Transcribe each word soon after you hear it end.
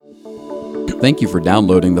Thank you for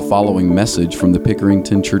downloading the following message from the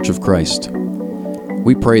Pickerington Church of Christ.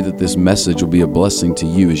 We pray that this message will be a blessing to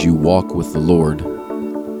you as you walk with the Lord.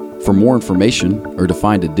 For more information or to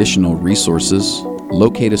find additional resources,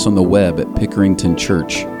 locate us on the web at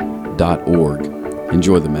pickeringtonchurch.org.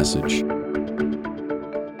 Enjoy the message.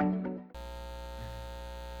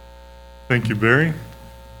 Thank you, Barry.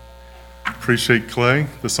 Appreciate Clay,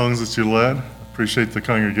 the songs that you led. Appreciate the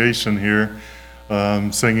congregation here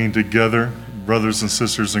singing together, brothers and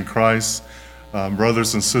sisters in Christ.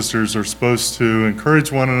 Brothers and sisters are supposed to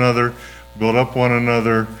encourage one another, build up one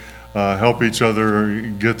another, help each other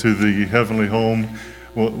get to the heavenly home.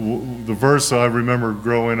 Well, the verse I remember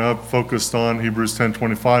growing up focused on Hebrews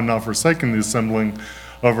 10:25, not forsaking the assembling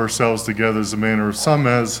of ourselves together as a manner of some.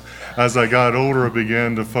 As I got older, I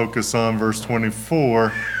began to focus on verse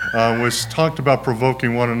 24, which talked about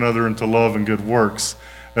provoking one another into love and good works.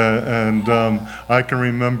 I can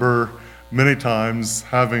remember many times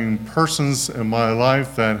having persons in my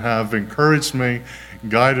life that have encouraged me,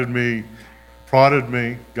 guided me, prodded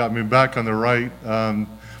me, got me back on the right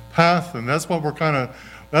path, and that's what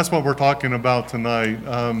we're talking about tonight.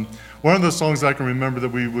 One of the songs I can remember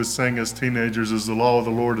that we would sing as teenagers is "The Law of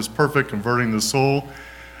the Lord is Perfect, Converting the Soul,"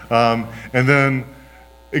 and then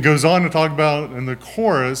it goes on to talk about in the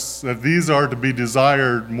chorus that these are to be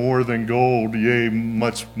desired more than gold, yea,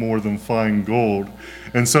 much more than fine gold.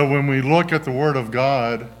 And so when we look at the Word of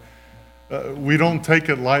God, we don't take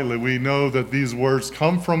it lightly. We know that these words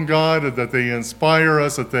come from God, that they inspire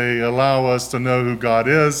us, that they allow us to know who God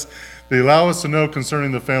is. They allow us to know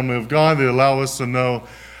concerning the family of God. They allow us to know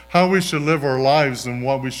how we should live our lives and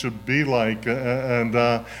what we should be like and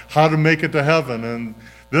how to make it to heaven. And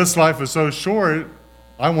this life is so short.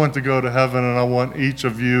 I want to go to heaven, and I want each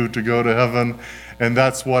of you to go to heaven, and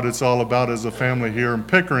that's what it's all about as a family here in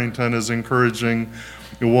Pickerington, is encouraging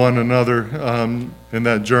one another in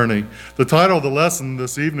that journey. The title of the lesson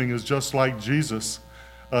this evening is Just Like Jesus.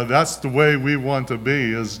 That's the way we want to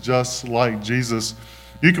be, is just like Jesus.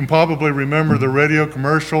 You can probably remember the radio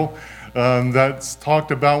commercial that's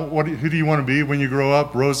talked about who do you want to be when you grow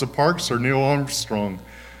up, Rosa Parks or Neil Armstrong?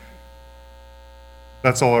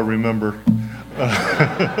 That's all I remember.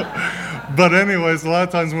 But anyways, a lot of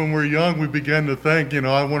times when we're young, we begin to think,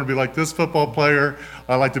 I want to be like this football player.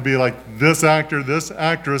 I like to be like this actor, this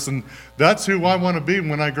actress, and that's who I want to be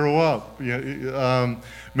when I grow up.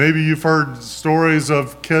 Maybe you've heard stories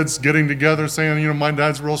of kids getting together saying, my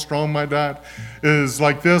dad's real strong, my dad is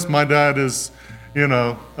like this, my dad is,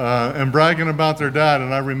 and bragging about their dad.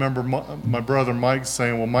 And I remember my brother Mike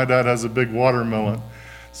saying, well, my dad has a big watermelon.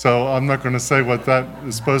 So I'm not going to say what that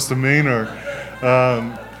is supposed to mean,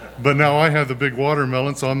 but now I have the big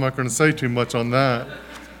watermelon, so I'm not going to say too much on that.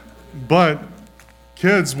 But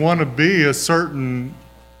kids want to be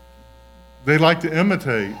they like to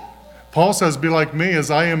imitate. Paul says, be like me as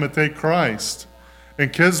I imitate Christ.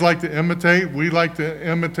 And kids like to imitate. We like to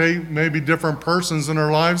imitate maybe different persons in our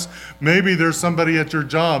lives. Maybe there's somebody at your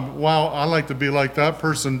job. Wow, I like to be like that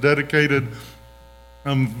person, dedicated,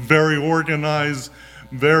 very organized,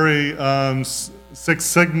 very Six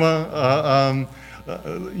Sigma,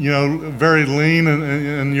 very lean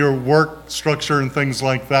in your work structure and things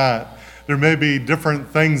like that. There may be different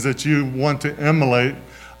things that you want to emulate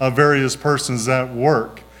various persons at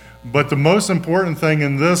work. But the most important thing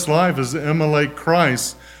in this life is to emulate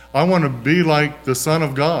Christ. I want to be like the Son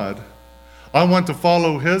of God. I want to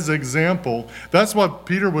follow his example. That's what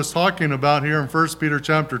Peter was talking about here in 1 Peter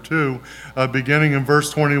chapter 2, beginning in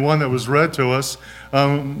verse 21 that was read to us.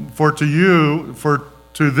 For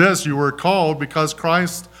to this you were called, because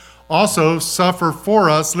Christ also suffered for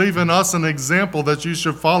us, leaving us an example that you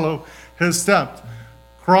should follow his steps.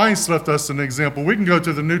 Christ left us an example. We can go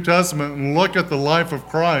to the New Testament and look at the life of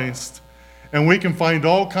Christ, and we can find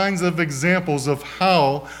all kinds of examples of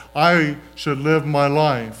how I should live my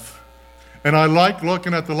life. And I like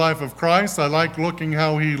looking at the life of Christ. I like looking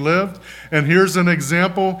how he lived. And here's an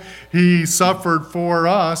example. He suffered for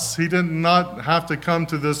us. He did not have to come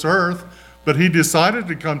to this earth, but he decided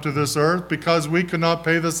to come to this earth because we could not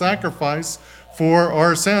pay the sacrifice for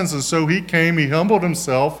our sins. And so he came, he humbled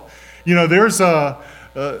himself. He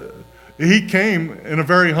came in a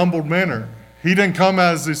very humbled manner. He didn't come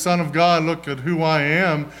as the Son of God, look at who I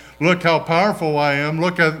am, look how powerful I am,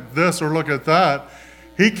 look at this or look at that.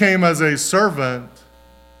 He came as a servant.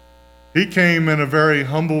 He came in a very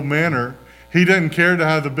humble manner. He didn't care to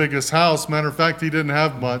have the biggest house. Matter of fact, he didn't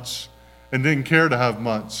have much and didn't care to have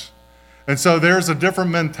much. And so there's a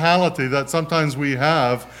different mentality that sometimes we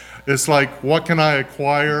have. It's like, what can I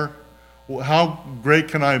acquire? How great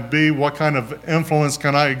can I be? What kind of influence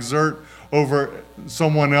can I exert over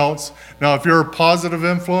someone else. Now, if you're a positive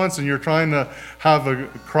influence and you're trying to have a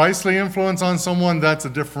Christly influence on someone, that's a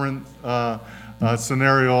different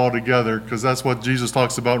scenario altogether, because that's what Jesus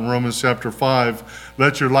talks about in Romans chapter 5.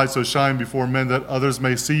 Let your light so shine before men that others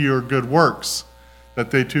may see your good works, that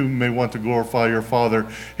they too may want to glorify your Father.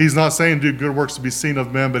 He's not saying do good works to be seen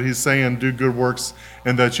of men, but he's saying do good works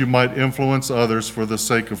and that you might influence others for the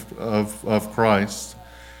sake of Christ,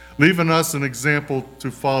 leaving us an example to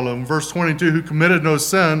follow. In verse 22, who committed no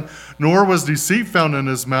sin, nor was deceit found in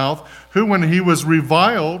his mouth, who when he was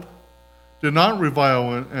reviled did not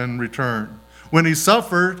revile in return. When he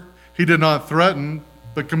suffered, he did not threaten,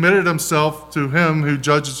 but committed himself to him who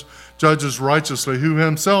judges righteously, who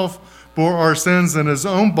himself bore our sins in his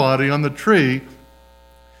own body on the tree,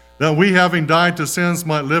 that we, having died to sins,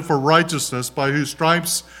 might live for righteousness, by whose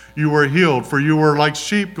stripes you were healed. For you were like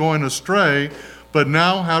sheep going astray, but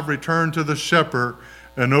now have returned to the shepherd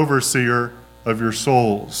and overseer of your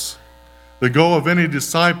souls. The goal of any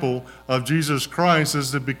disciple of Jesus Christ is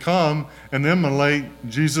to become and emulate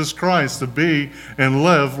Jesus Christ, to be and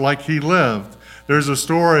live like he lived. There's a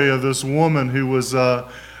story of this woman who was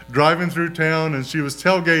driving through town, and she was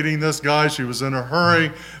tailgating this guy. She was in a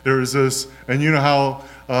hurry. There was this, and you know how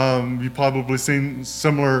you've probably seen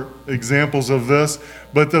similar examples of this,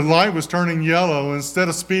 but the light was turning yellow. Instead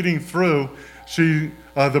of speeding through,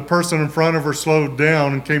 the person in front of her slowed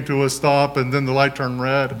down and came to a stop, and then the light turned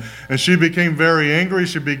red. And she became very angry.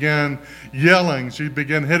 She began yelling. She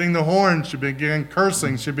began hitting the horn. She began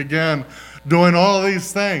cursing. She began doing all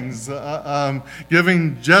these things,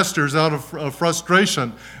 giving gestures out of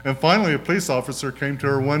frustration. And finally, a police officer came to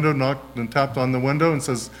her window, knocked and tapped on the window and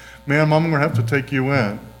says, "Ma'am, I'm going to have to take you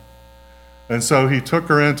in." And so he took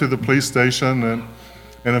her into the police station,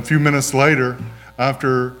 and a few minutes later,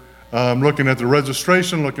 after looking at the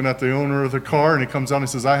registration, looking at the owner of the car, and he comes out and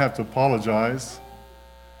he says, "I have to apologize."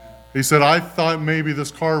 He said, "I thought maybe this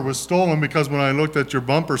car was stolen because when I looked at your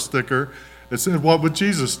bumper sticker, it said, 'What would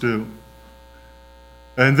Jesus do?'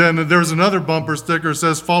 And then there's another bumper sticker that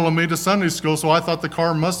says, 'Follow me to Sunday school,' so I thought the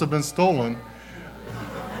car must have been stolen."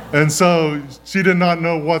 And so she did not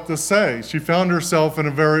know what to say. She found herself in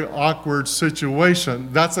a very awkward situation.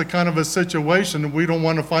 That's a kind of a situation that we don't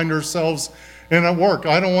want to find ourselves in at work.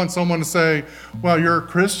 I don't want someone to say, "Well, you're a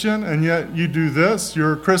Christian and yet you do this.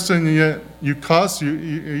 You're a Christian and yet you cuss,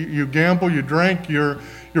 you gamble, you drink, you're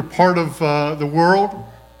part of the world.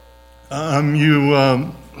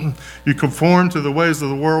 You conform to the ways of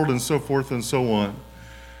the world," and so forth and so on.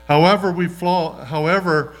 However flawed,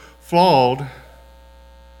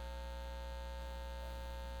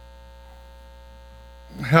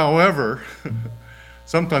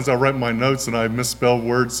 sometimes I write my notes and I misspell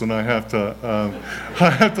words, and I have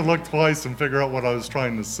to look twice and figure out what I was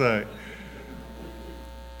trying to say.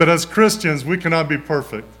 But as Christians, we cannot be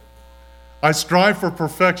perfect. I strive for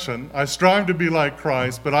perfection. I strive to be like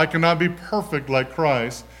Christ, but I cannot be perfect like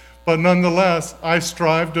Christ. But nonetheless, I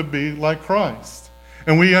strive to be like Christ.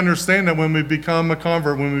 And we understand that when we become a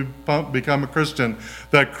convert, when we become a Christian,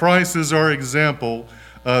 that Christ is our example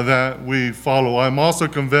that we follow. I'm also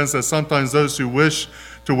convinced that sometimes those who wish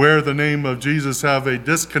to wear the name of Jesus have a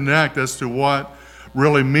disconnect as to what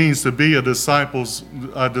really means to be a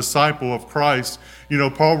disciple of Christ. You know,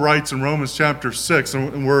 Paul writes in Romans chapter 6,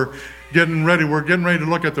 and we're getting ready to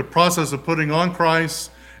look at the process of putting on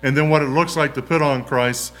Christ and then what it looks like to put on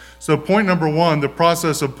Christ. So point number one, the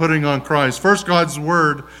process of putting on Christ. First, God's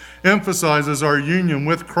word emphasizes our union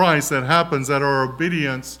with Christ that happens at our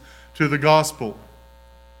obedience to the gospel.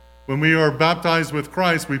 When we are baptized with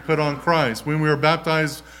Christ, we put on Christ. When we are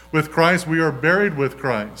baptized with Christ, we are buried with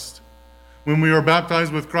Christ. When we are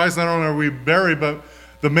baptized with Christ, not only are we buried, but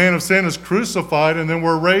the man of sin is crucified, and then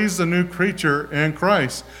we're raised a new creature in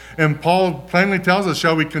Christ. And Paul plainly tells us,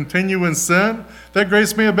 shall we continue in sin, that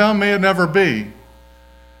grace may abound? May it never be.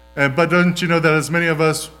 But don't you know that as many of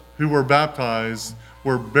us who were baptized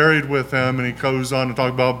were buried with him, and he goes on to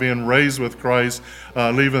talk about being raised with Christ,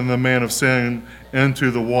 leaving the man of sin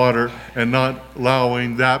into the water and not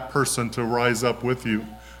allowing that person to rise up with you,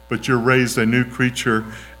 but you're raised a new creature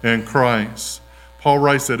in Christ. Paul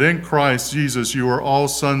writes that in Christ Jesus you are all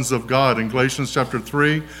sons of God. In Galatians chapter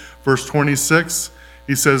 3, verse 26,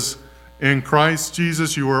 he says, in Christ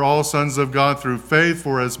Jesus you are all sons of God through faith,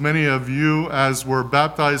 for as many of you as were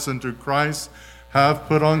baptized into Christ have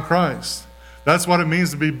put on Christ. That's what it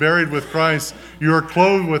means to be buried with Christ. You are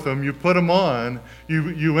clothed with him. You put him on.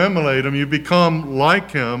 You emulate him. You become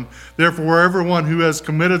like him. Therefore, everyone who has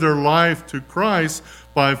committed their life to Christ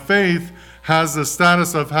by faith has the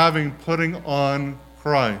status of having putting on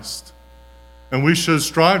Christ. And we should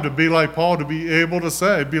strive to be like Paul, to be able to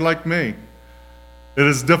say, be like me. It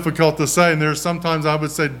is difficult to say, and there's sometimes I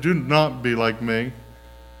would say, do not be like me.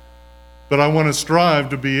 But I want to strive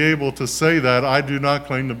to be able to say that. I do not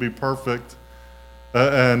claim to be perfect,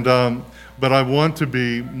 but I want to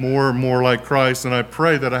be more and more like Christ, and I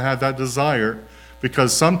pray that I have that desire,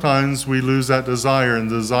 because sometimes we lose that desire, and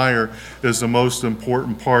desire is the most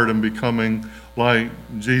important part in becoming like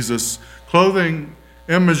Jesus. Clothing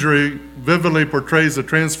imagery vividly portrays the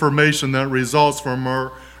transformation that results from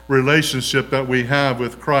our relationship that we have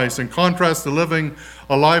with Christ. In contrast to living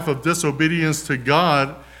a life of disobedience to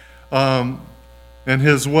God and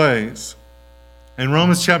his ways. In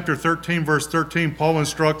Romans chapter 13, verse 13, Paul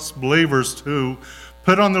instructs believers to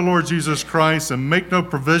put on the Lord Jesus Christ and make no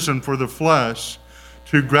provision for the flesh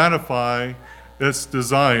to gratify its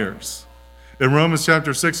desires. In Romans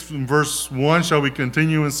chapter 6, verse 1, shall we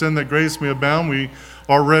continue in sin that grace may abound? We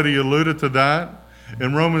already alluded to that.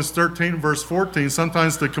 In Romans 13, verse 14,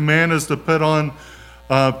 sometimes the command is to put on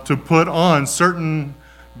certain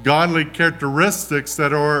godly characteristics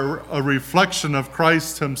that are a reflection of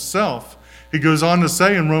Christ himself. He goes on to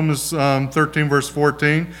say in Romans 13, verse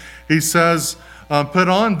 14, he says, put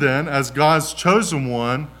on then as God's chosen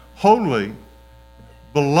one, holy,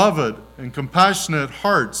 beloved, and compassionate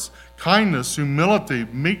hearts, kindness, humility,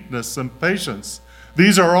 meekness, and patience.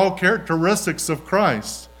 These are all characteristics of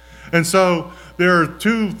Christ. And so there are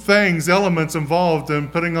two elements involved in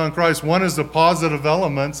putting on Christ. One is the positive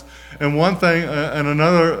elements, and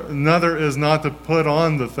another is not to put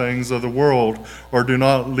on the things of the world, or do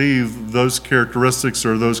not leave those characteristics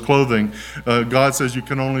or those clothing. God says you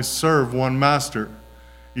can only serve one master.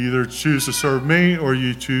 You either choose to serve me, or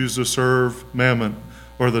you choose to serve Mammon,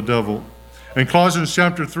 or the devil. In Colossians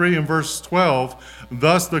chapter 3 and verse 12,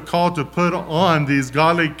 thus the call to put on these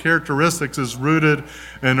godly characteristics is rooted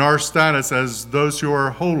in our status as those who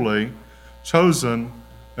are holy, chosen,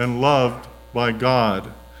 and loved by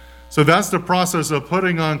God. So that's the process of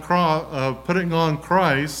putting on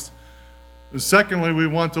Christ. Secondly, we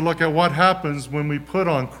want to look at what happens when we put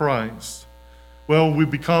on Christ. Well, we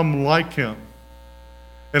become like him.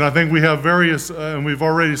 And I think we have various, and we've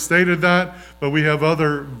already stated that, but we have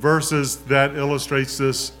other verses that illustrates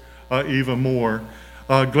this even more.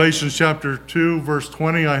 Galatians chapter 2, verse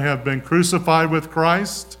 20, I have been crucified with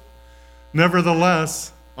Christ.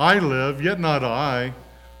 Nevertheless, I live, yet not I,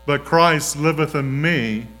 but Christ liveth in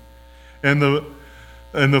me. And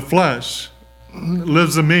the flesh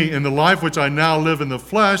lives in me. In the life which I now live in the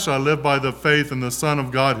flesh, I live by the faith in the Son of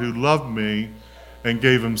God who loved me and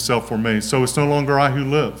gave himself for me. So it's no longer I who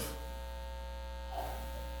live,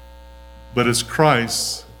 but it's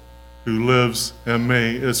Christ who lives in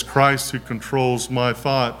me. It's Christ who controls my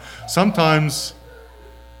thought. Sometimes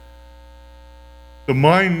the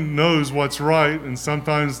mind knows what's right, and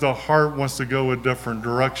sometimes the heart wants to go a different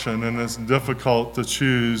direction, and it's difficult to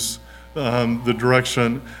choose the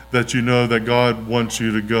direction that you know that God wants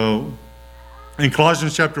you to go. In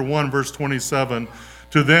Colossians chapter 1, verse 27,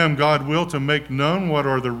 to them God will to make known what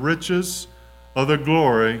are the riches of the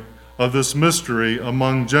glory of this mystery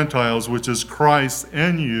among Gentiles, which is Christ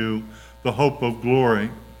in you, the hope of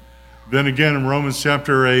glory. Then again in Romans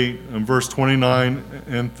chapter 8 and verse 29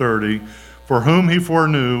 and 30, for whom he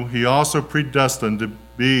foreknew, he also predestined to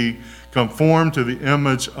be conformed to the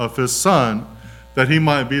image of his Son, that he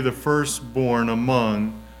might be the firstborn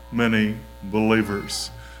among many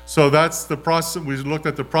believers. So that's the process. We looked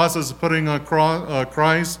at the process of putting on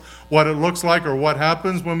Christ, what it looks like or what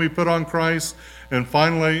happens when we put on Christ. And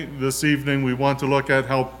finally, this evening, we want to look at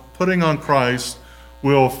how putting on Christ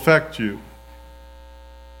will affect you.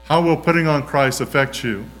 How will putting on Christ affect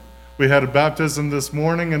you? We had a baptism this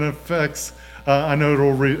morning, and it affects, I know it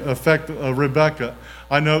will affect Rebecca.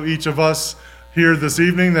 I know each of us here this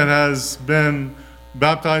evening that has been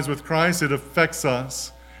baptized with Christ, it affects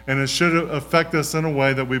us. And it should affect us in a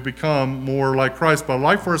way that we become more like Christ. But I'd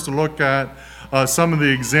like for us to look at some of the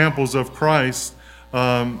examples of Christ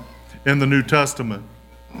in the New Testament.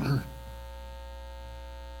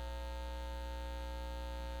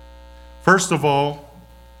 First of all,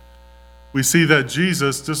 we see that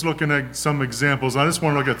Jesus, just looking at some examples, I just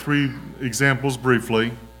want to look at 3 examples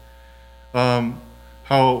briefly,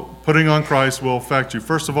 how putting on Christ will affect you.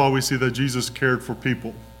 First of all, we see that Jesus cared for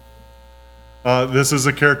people. This is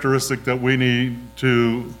a characteristic that we need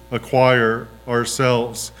to acquire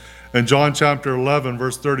ourselves. In John chapter 11,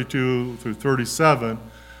 verse 32 through 37,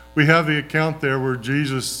 we have the account there where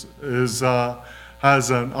Jesus has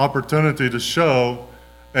an opportunity to show,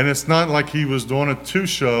 and it's not like he was doing it to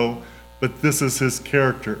show, but this is his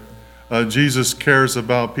character. Jesus cares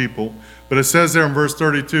about people. But it says there in verse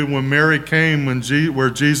 32, when Mary came where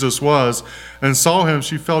Jesus was and saw him,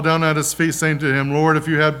 she fell down at his feet, saying to him, Lord, if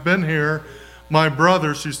you had been here, my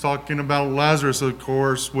brother, she's talking about Lazarus, of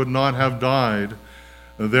course, would not have died.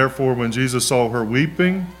 Therefore, when Jesus saw her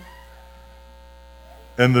weeping,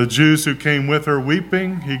 and the Jews who came with her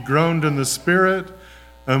weeping, he groaned in the spirit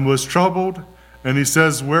and was troubled. And he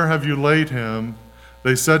says, where have you laid him?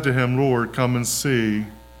 They said to him, Lord, come and see.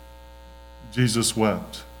 Jesus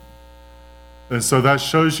wept. And so that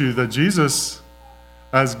shows you that Jesus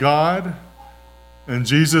as God and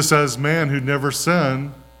Jesus as man who never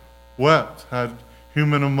sinned wept, had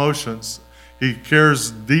human emotions. He cares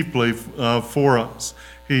deeply for us.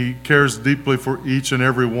 He cares deeply for each and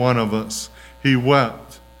every one of us. He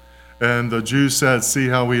wept. And the Jews said, see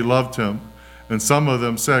how he loved him. And some of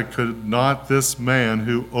them said, could not this man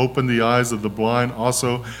who opened the eyes of the blind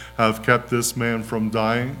also have kept this man from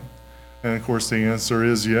dying? And of course the answer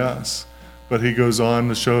is yes. But he goes on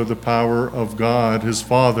to show the power of God, his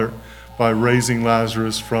Father, by raising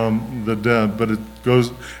Lazarus from the dead. But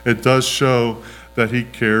it does show that he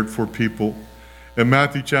cared for people. In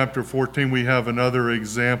Matthew chapter 14, we have another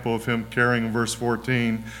example of him caring. In verse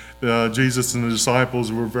 14, Jesus and the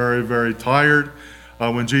disciples were very, very tired.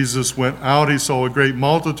 When Jesus went out, he saw a great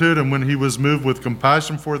multitude, and when he was moved with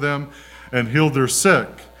compassion for them and healed their sick.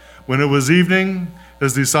 When it was evening,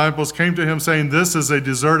 his disciples came to him, saying, this is a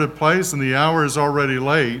deserted place, and the hour is already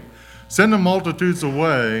late. Send the multitudes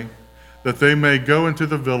away, that they may go into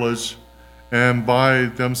the village and buy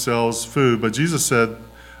themselves food. But Jesus said,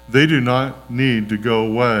 they do not need to go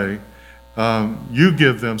away. You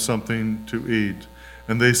give them something to eat.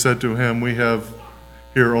 And they said to him, we have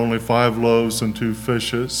here only 5 loaves and 2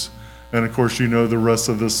 fishes. And of course, you know the rest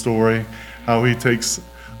of the story, how he takes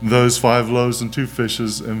those 5 loaves and 2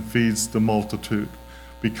 fishes and feeds the multitude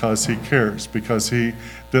because he cares, because he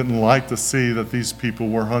didn't like to see that these people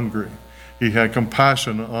were hungry. He had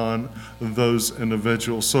compassion on those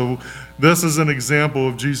individuals. So this is an example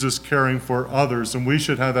of Jesus caring for others, and we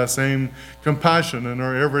should have that same compassion in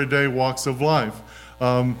our everyday walks of life.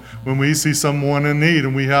 When we see someone in need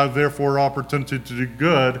and we have therefore opportunity to do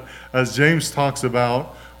good, as James talks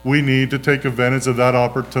about, we need to take advantage of that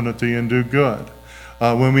opportunity and do good.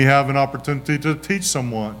 When we have an opportunity to teach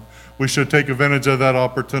someone, we should take advantage of that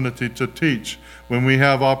opportunity to teach. When we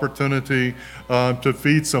have opportunity to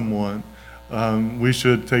feed someone, we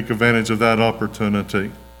should take advantage of that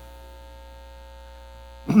opportunity.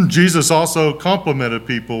 Jesus also complimented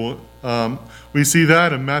people. We see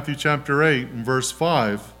that in Matthew chapter 8 and verse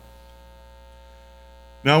 5.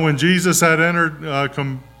 Now when Jesus had entered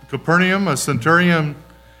Capernaum, a centurion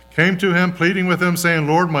came to him, pleading with him, saying,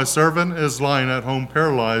 Lord, my servant is lying at home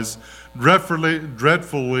paralyzed,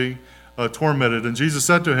 dreadfully tormented. And Jesus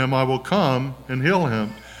said to him, I will come and heal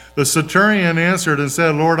him. The centurion answered and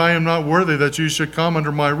said, Lord, I am not worthy that you should come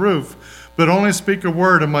under my roof, but only speak a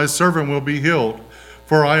word, and my servant will be healed.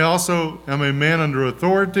 For I also am a man under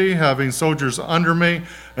authority, having soldiers under me,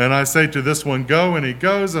 and I say to this one, go, and he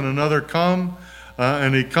goes, and another, come,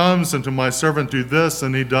 and he comes, and to my servant, do this,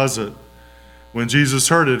 and he does it. When Jesus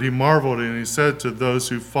heard it, he marveled, and he said to those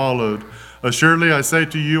who followed, assuredly, I say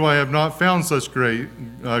to you, I have not found such great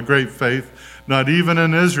faith, not even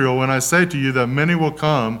in Israel. And I say to you that many will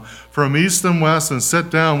come from east and west and sit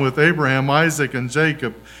down with Abraham, Isaac, and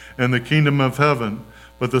Jacob in the kingdom of heaven.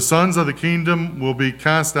 But the sons of the kingdom will be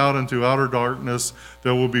cast out into outer darkness.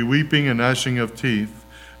 There will be weeping and gnashing of teeth.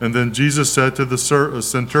 And then Jesus said to the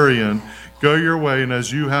centurion, go your way, and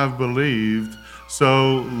as you have believed,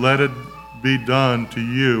 so let it be done to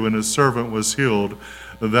you. And his servant was healed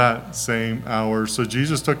that same hour. So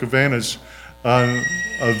Jesus took advantage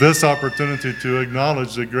of this opportunity to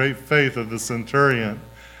acknowledge the great faith of the centurion.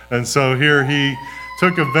 And so here he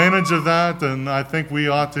took advantage of that, and I think we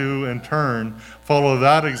ought to, in turn, follow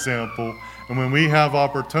that example. And when we have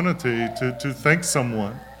opportunity to thank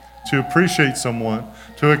someone, to appreciate someone,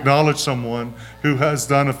 to acknowledge someone who has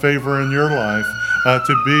done a favor in your life,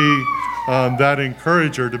 to be that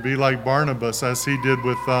encourager, to be like Barnabas, as he did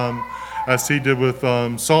with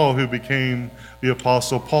Saul, who became the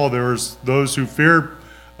Apostle Paul. There was those who feared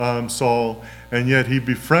Saul, and yet he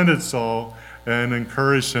befriended Saul and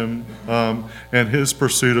encouraged him in his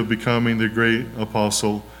pursuit of becoming the great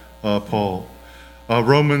Apostle Paul.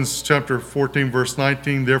 Romans chapter 14, verse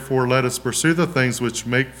 19, therefore let us pursue the things which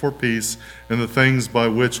make for peace and the things by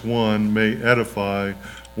which one may edify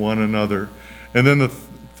one another. And then the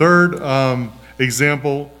third and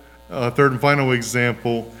final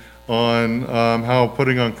example on how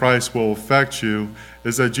putting on Christ will affect you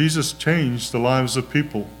is that Jesus changed the lives of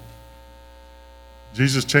people.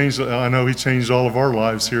 Jesus changed, I know he changed all of our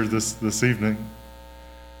lives here this evening.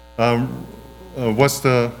 What's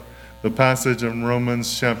the passage in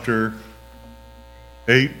Romans chapter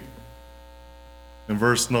 8 and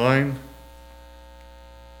verse 9?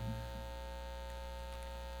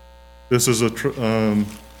 This is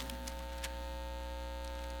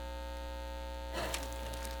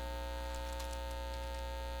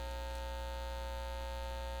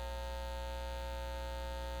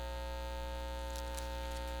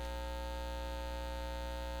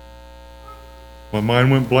my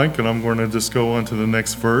mind went blank, and I'm going to just go on to the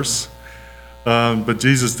next verse. But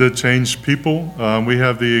Jesus did change people. We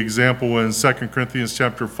have the example in 2 Corinthians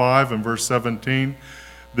chapter 5 and verse 17.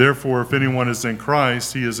 Therefore, if anyone is in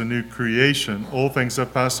Christ, he is a new creation. Old things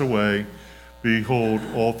have passed away. Behold,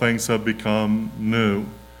 all things have become new.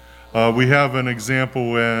 We have an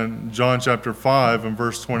example in John chapter 5 and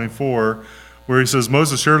verse 24, where he says,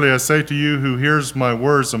 Most assuredly I say to you, who hears my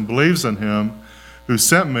words and believes in him who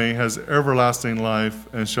sent me has everlasting life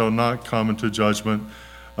and shall not come into judgment,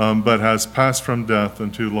 but has passed from death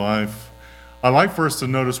into life. I'd like for us to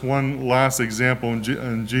notice one last example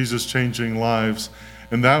in Jesus changing lives,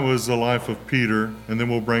 and that was the life of Peter, and then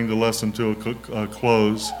we'll bring the lesson to a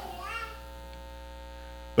close.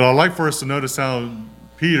 But I'd like for us to notice how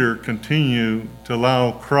Peter continued to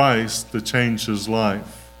allow Christ to change his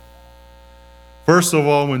life. First of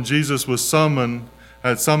all, when Jesus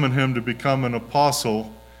had summoned him to become an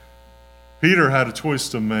apostle, Peter had a choice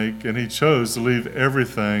to make, and he chose to leave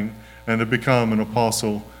everything and to become an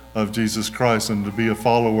apostle of Jesus Christ and to be a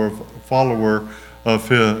follower of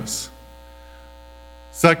his.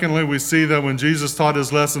 Secondly, we see that when Jesus taught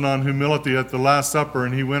his lesson on humility at the Last Supper,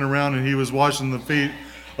 and he went around and he was washing the feet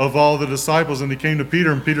of all the disciples, and he came to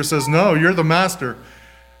Peter, and Peter says, No, you're the master.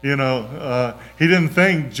 He didn't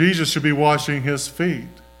think Jesus should be washing his feet.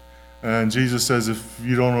 And Jesus says, if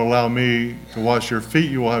you don't allow me to wash your feet,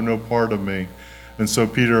 you will have no part of me. And so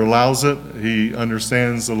Peter allows it. He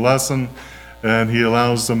understands the lesson, and he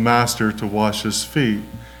allows the master to wash his feet.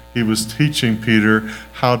 He was teaching Peter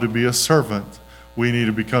how to be a servant. We need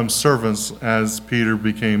to become servants as Peter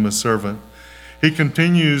became a servant. He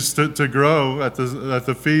continues to grow at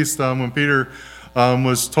the feast when Peter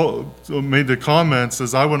made the comment,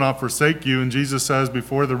 says, I will not forsake you. And Jesus says,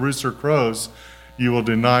 before the rooster crows, you will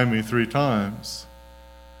deny me 3 times.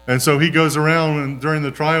 And so he goes around during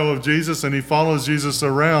the trial of Jesus, and he follows Jesus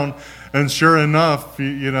around, and sure enough,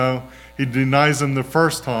 he denies him the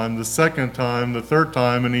first time, the second time, the third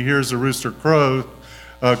time, and he hears the rooster crows,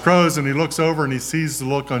 and he looks over and he sees the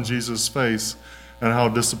look on Jesus' face and how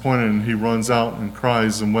disappointed, and he runs out and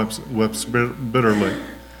cries and weeps bitterly.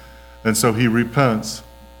 And so he repents.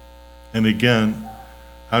 And again,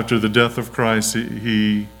 after the death of Christ,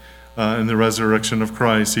 he in the resurrection of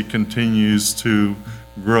Christ, he continues to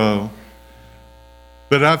grow.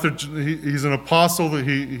 But after he's an apostle,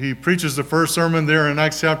 he preaches the first sermon there in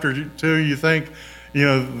Acts chapter 2. You think,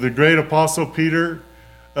 the great apostle Peter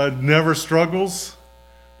never struggles,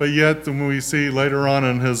 but yet when we see later on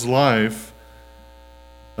in his life,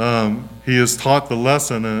 he is taught the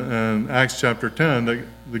lesson in Acts chapter 10 that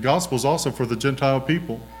the gospel is also for the Gentile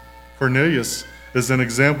people. Cornelius is an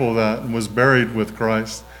example of that and was buried with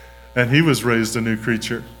Christ, and he was raised a new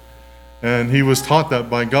creature, and he was taught that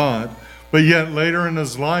by God. But yet later in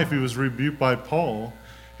his life, he was rebuked by Paul.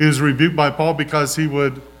 He was rebuked by Paul because he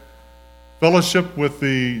would fellowship with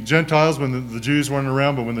the Gentiles when the Jews weren't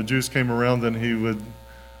around, but when the Jews came around, then he would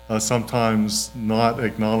sometimes not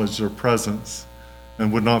acknowledge their presence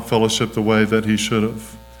and would not fellowship the way that he should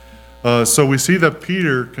have. So we see that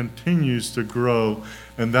Peter continues to grow,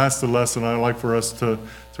 and that's the lesson I'd like for us to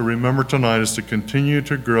remember tonight, is to continue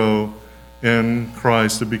to grow in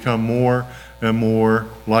Christ, to become more and more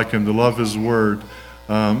like him, to love his word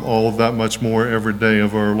all that much more every day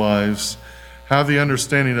of our lives. Have the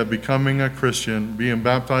understanding that becoming a Christian, being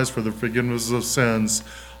baptized for the forgiveness of sins,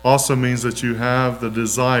 also means that you have the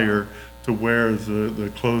desire to wear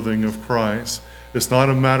the clothing of Christ. It's not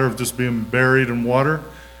a matter of just being buried in water.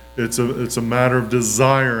 It's a matter of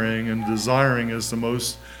desiring, and desiring is the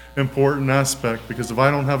most important aspect, because if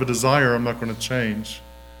I don't have a desire, I'm not going to change.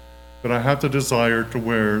 But I have to desire to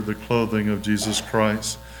wear the clothing of Jesus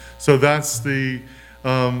Christ. So that's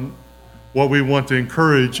what we want to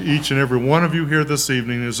encourage each and every one of you here this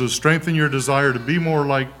evening, is to strengthen your desire to be more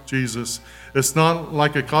like Jesus. It's not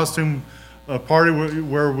like a costume party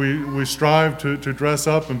where we strive to dress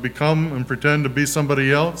up and become and pretend to be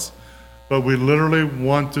somebody else, but we literally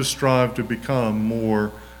want to strive to become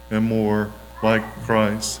more and more like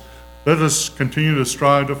Christ. Let us continue to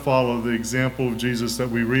strive to follow the example of Jesus that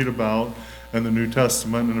we read about in the New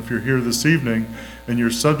Testament. And if you're here this evening and you're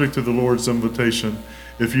subject to the Lord's invitation,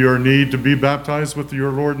 if you are in need to be baptized with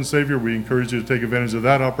your Lord and Savior, we encourage you to take advantage of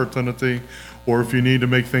that opportunity. Or if you need to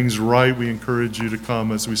make things right, we encourage you to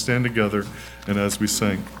come as we stand together and as we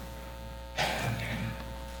sing.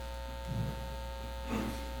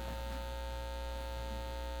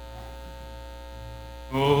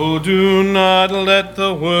 Oh, do not let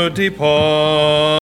the word depart